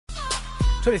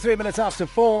23 minutes after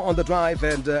 4 on the drive,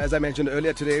 and as I mentioned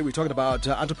earlier today, we're talking about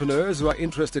entrepreneurs who are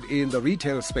interested in the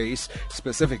retail space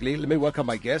specifically. Let me welcome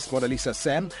my guest, Monalisa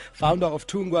Sam, founder of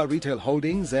Tungwa Retail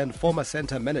Holdings and former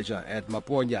center manager at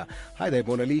Maponya. Hi there,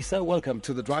 Monalisa. Welcome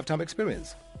to the Drive Time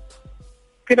Experience.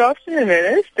 Good afternoon,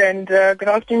 Ernest, and good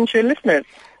afternoon to your listeners.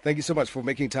 Thank you so much for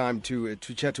making time to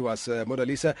chat to us,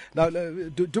 Monalisa. Now,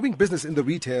 doing business in the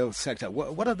retail sector,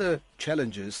 what are the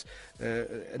challenges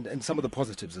and some of the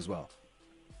positives as well?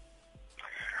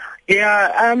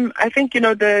 Yeah, I think,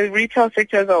 the retail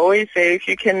sector, as I always say, if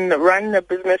you can run a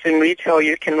business in retail,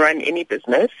 you can run any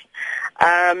business.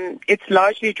 It's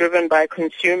largely driven by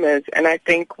consumers, and I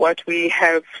think what we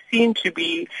have seen to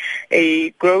be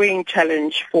a growing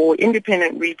challenge for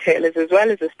independent retailers as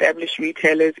well as established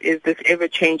retailers is this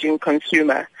ever-changing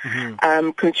consumer.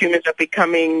 Mm-hmm. Consumers are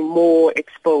becoming more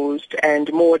exposed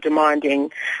and more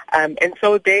demanding, and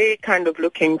so they're kind of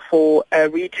looking for a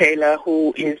retailer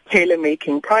who is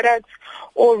tailor-making products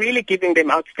or really giving them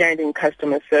outstanding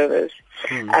customer service.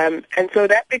 And so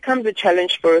that becomes a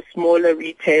challenge for a smaller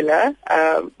retailer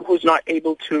who's not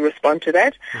able to respond to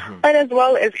that, but as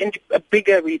well as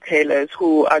bigger retailers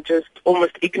who are just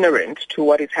almost ignorant to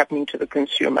what is happening to the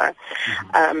consumer.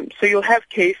 So you'll have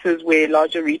cases where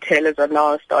larger retailers are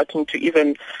now starting to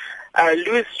even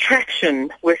lose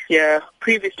traction with their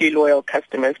previously loyal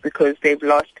customers because they've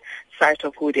lost sight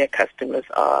of who their customers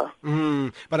are.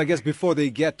 But I guess before they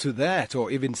get to that,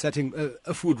 or even setting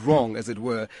a foot wrong, as it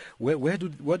were, where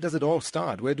does it all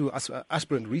start? Where do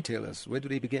aspirant retailers, where do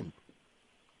they begin?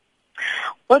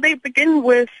 Well, they begin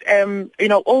with,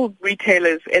 all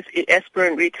retailers,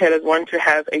 aspirant retailers want to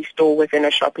have a store within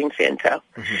a shopping center.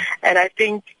 And I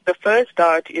think the first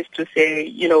start is to say,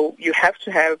 you have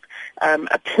to have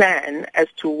a plan as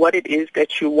to what it is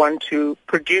that you want to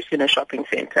produce in a shopping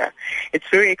center. It's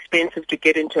very expensive to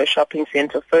get into a shopping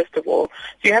center, first of all.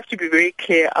 So you have to be very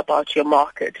clear about your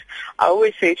market. I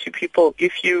always say to people,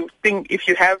 if you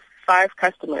have 5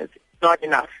 customers, it's not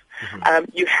enough.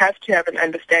 You have to have an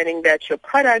understanding that your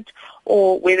product,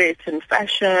 or whether it's in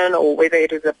fashion or whether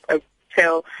it is a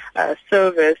retail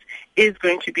service, is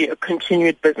going to be a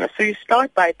continued business. So you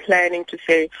start by planning to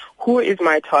say, who is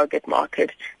my target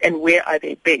market and where are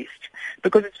they based?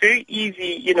 Because it's very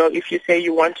easy, if you say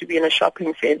you want to be in a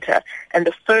shopping center and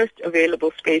the first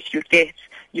available space you get,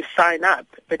 you sign up,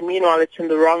 but meanwhile it's in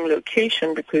the wrong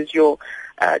location because your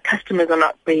customers are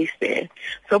not based there.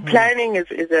 So planning is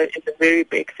a very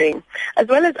big thing, as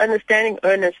well as understanding,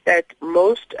 Ernest, that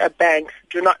most banks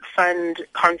do not fund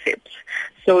concepts.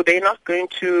 So they're not going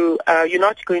to, you're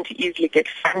not going to easily get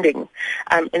funding.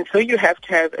 And so you have to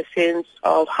have a sense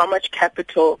of how much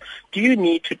capital do you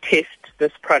need to test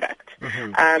this product.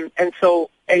 And so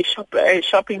a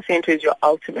shopping center is your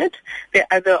ultimate. There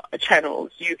are other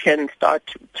channels. You can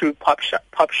start through pop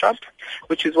shops,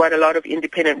 which is what a lot of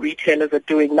independent retailers are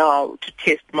doing now to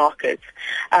test markets,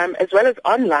 as well as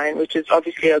online, which is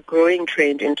obviously a growing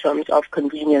trend in terms of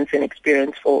convenience and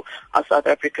experience for our South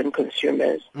African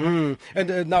consumers. And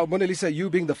now, Monalisa, you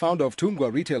being the founder of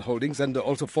Tungwa Retail Holdings and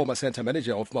also former center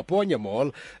manager of Maponya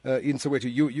Mall in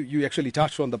Soweto, you actually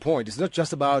touched on the point. It's not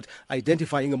just about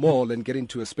identifying a mall and getting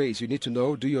to a space. You need to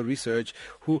know, do your research,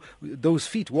 who those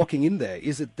feet walking in there,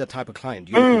 is it the type of client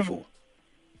you're looking for?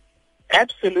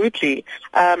 Absolutely.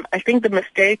 I think the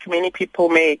mistake many people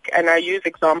make, and I use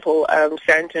example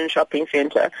Sandton Shopping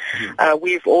Center,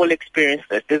 we've all experienced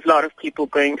this. There's a lot of people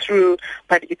going through,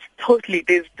 but it's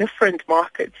there's different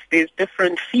markets, there's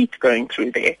different feet going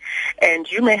through there.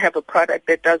 And you may have a product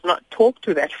that does not talk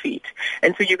to that feet.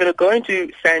 And so you're going to go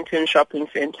into Sandton Shopping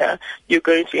Center, you're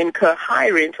going to incur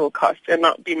high rental costs and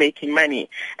not be making money.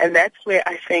 And that's where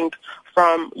I think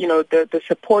from, the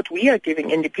support we are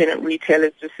giving independent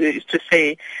retailers is to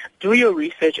say, do your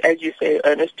research, as you say,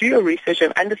 Ernest, do your research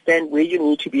and understand where you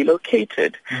need to be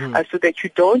located so that you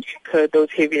don't incur those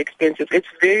heavy expenses. It's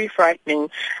very frightening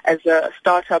as a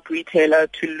startup retailer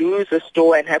to lose a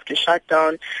store and have to shut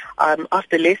down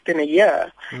after less than a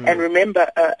year. And remember,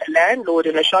 a landlord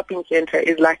in a shopping center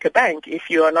is like a bank. If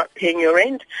you are not paying your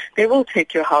rent, they will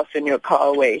take your house and your car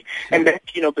away. And that,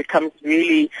 becomes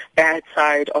really bad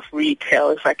side of retail,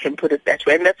 if I can put it that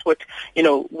way. And that's what,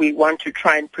 we want to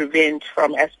try and prevent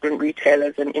from aspirant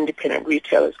retailers and independent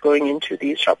retailers going into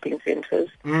these shopping centers.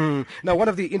 Now, one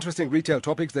of the interesting retail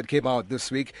topics that came out this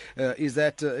week is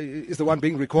the one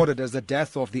being recorded as the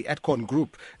death of the Atcon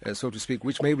Group, so to speak,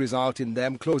 which may result in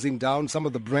them closing down some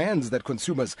of the brands that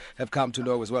consumers have come to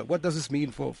know as well. What does this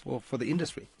mean for the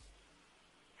industry?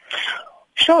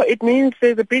 Sure. Sure, it means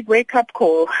there's a big wake-up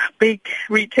call. Big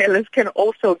retailers can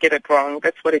also get it wrong.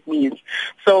 That's what it means.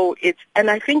 So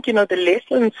and I think, the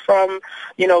lessons from,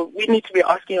 we need to be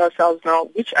asking ourselves now,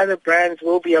 which other brands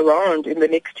will be around in the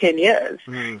next 10 years?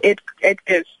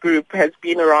 Edgar's Group has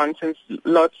been around since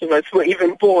lots of us were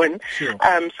even born. Sure.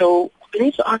 So we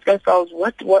need to ask ourselves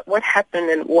what happened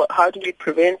and how do we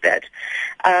prevent that?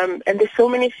 And there's so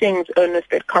many things, Ernest,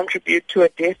 that contribute to a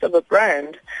death of a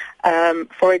brand.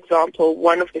 For example,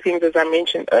 one of the things, as I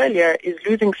mentioned earlier, is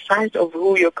losing sight of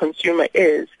who your consumer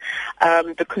is.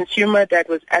 The consumer that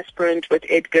was aspirant with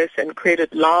Edgar's and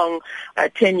created long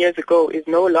 10 years ago is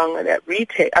no longer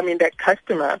that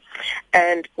customer.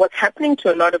 And what's happening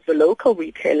to a lot of the local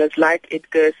retailers like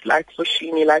Edgar's, like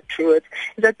Foschini, like Truworths,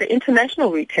 is that the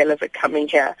international retailers are coming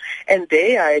here and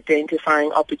they are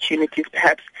identifying opportunities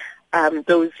perhaps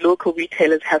those local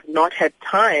retailers have not had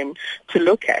time to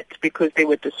look at because they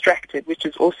were distracted, which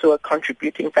is also a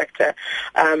contributing factor.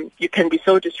 You can be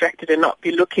so distracted and not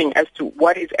be looking as to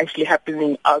what is actually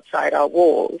happening outside our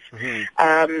walls.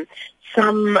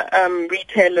 Some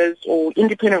retailers or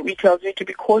independent retailers need to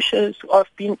be cautious of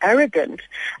being arrogant.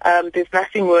 There's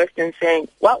nothing worse than saying,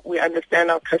 well, we understand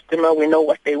our customer, we know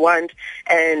what they want,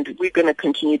 and we're going to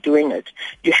continue doing it.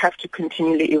 You have to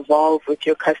continually evolve with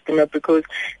your customer because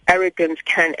arrogance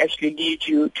can actually lead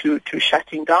you to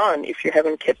shutting down if you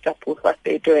haven't kept up with what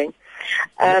they're doing.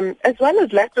 As well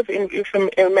as lack of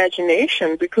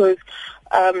imagination because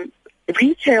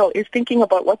retail is thinking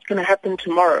about what's going to happen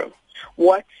tomorrow.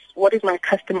 What is my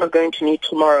customer going to need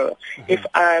tomorrow? If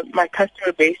my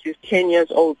customer base is 10 years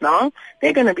old now,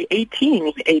 they're going to be 18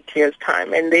 in 8 years'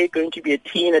 time, and they're going to be a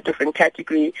teen, a different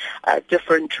category,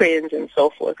 different trends, and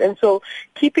so forth. And so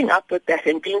keeping up with that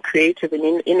and being creative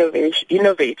and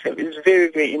innovative is very,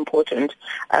 very important.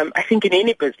 I think in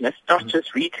any business, not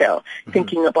just retail,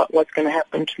 thinking about what's going to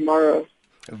happen tomorrow.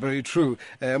 Very true.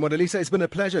 Monalisa, it's been a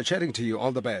pleasure chatting to you.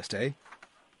 All the best, eh?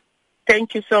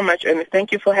 Thank you so much, Ernest.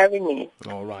 Thank you for having me.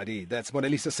 All righty. That's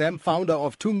Monalisa Sam, founder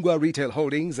of Tungwa Retail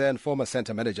Holdings and former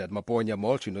center manager at Maponya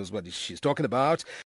Mall. She knows what she's talking about.